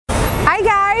Hi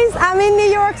guys, I'm in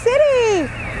New York City.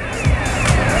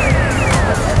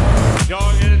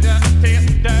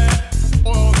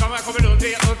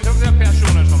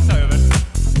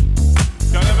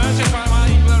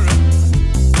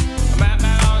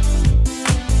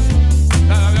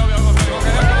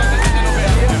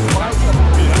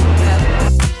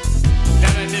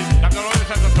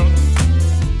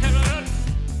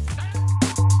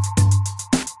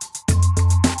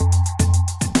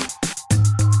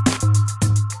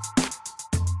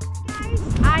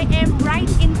 I am right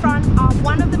in front of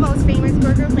one of the most famous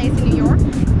burger places in New York.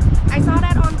 I saw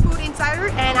that on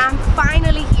FoodInsider and I'm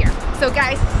finally here. So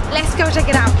guys, let's go check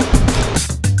it out.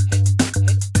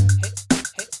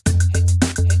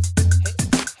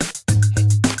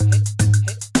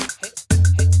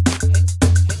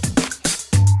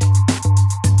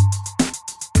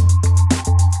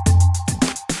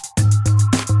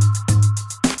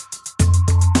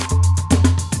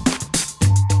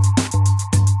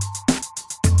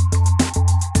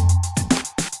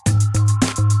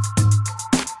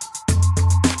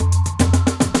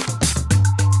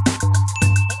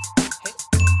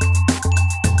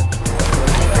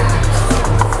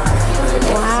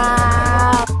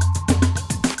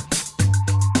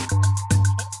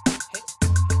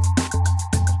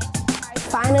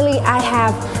 Finally, I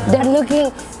have the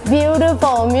looking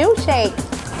beautiful milkshake.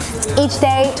 Each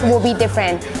day will be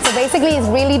different. So basically, it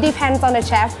really depends on the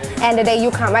chef and the day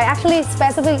you come. I actually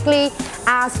specifically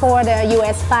asked for the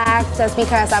US flag just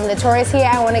because I'm the tourist here.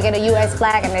 I want to get a US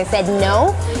flag and they said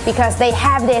no because they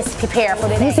have this prepared for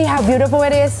the day. You see how beautiful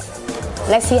it is?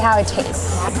 Let's see how it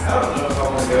tastes.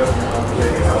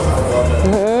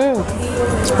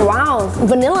 Wow,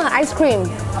 vanilla ice cream.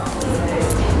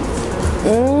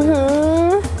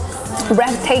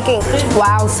 Breathtaking.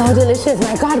 Wow, so delicious.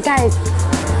 My God, guys.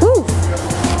 Woo.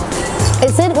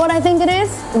 Is it what I think it is?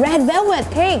 Red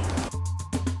velvet cake.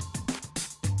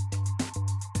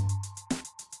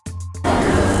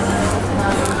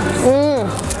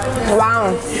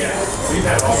 Wow.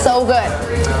 So good.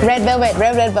 Red velvet,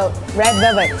 red velvet, red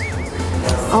velvet.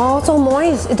 Oh, so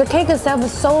moist. The cake itself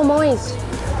is so moist.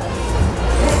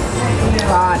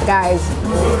 God, guys.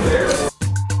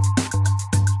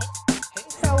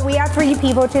 We are 3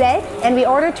 people today and we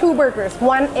ordered 2 burgers.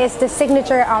 One is the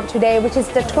signature of today, which is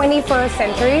the 21st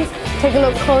century. Take a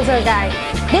look closer, guys.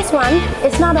 This one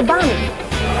is not a bun.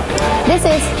 This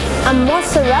is a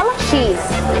mozzarella cheese.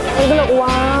 Take a look.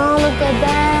 Wow, look at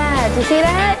that. You see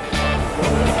that?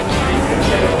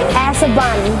 As a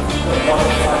bun.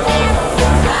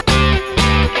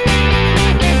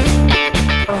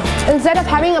 Instead of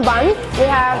having a bun, we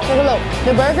have, take a look,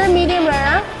 the burger medium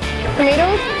rare,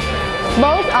 tomatoes,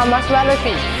 both are mozzarella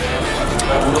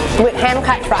cheese with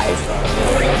hand-cut fries.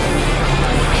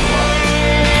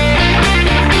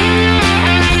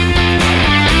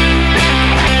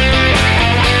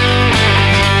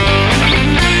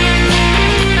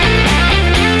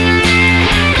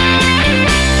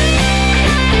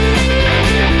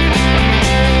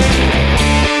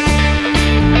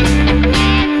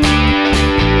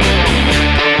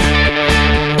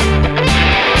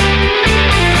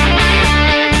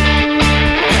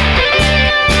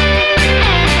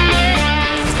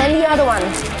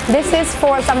 This is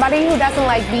for somebody who doesn't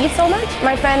like beef so much.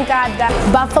 My friend got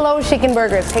the buffalo chicken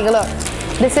burgers. Take a look.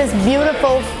 This is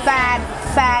beautiful, fat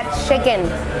chicken.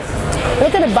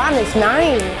 Look at the bun, it's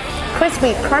nice.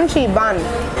 Crispy, crunchy bun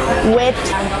with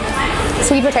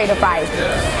sweet potato fries.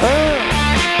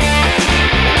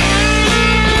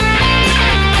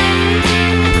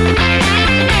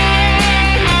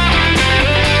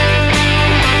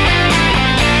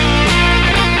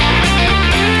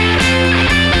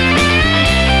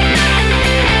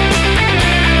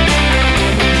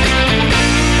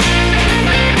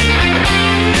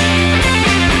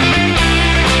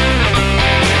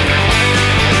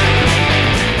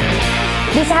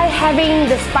 Besides having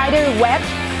the spider web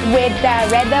with the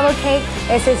red velvet cake,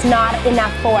 this is not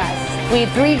enough for us. We're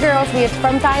 3 girls, we're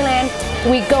from Thailand,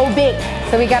 we go big,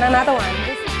 so we got another one.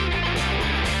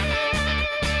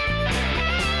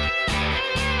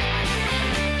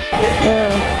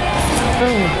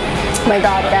 My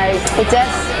God, guys, it's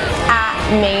just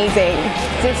amazing.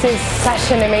 This is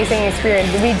such an amazing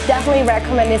experience. We definitely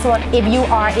recommend this one if you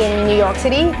are in New York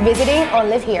City visiting or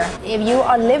live here. If you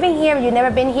are living here, you've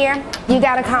never been here, you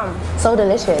gotta come. So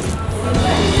delicious.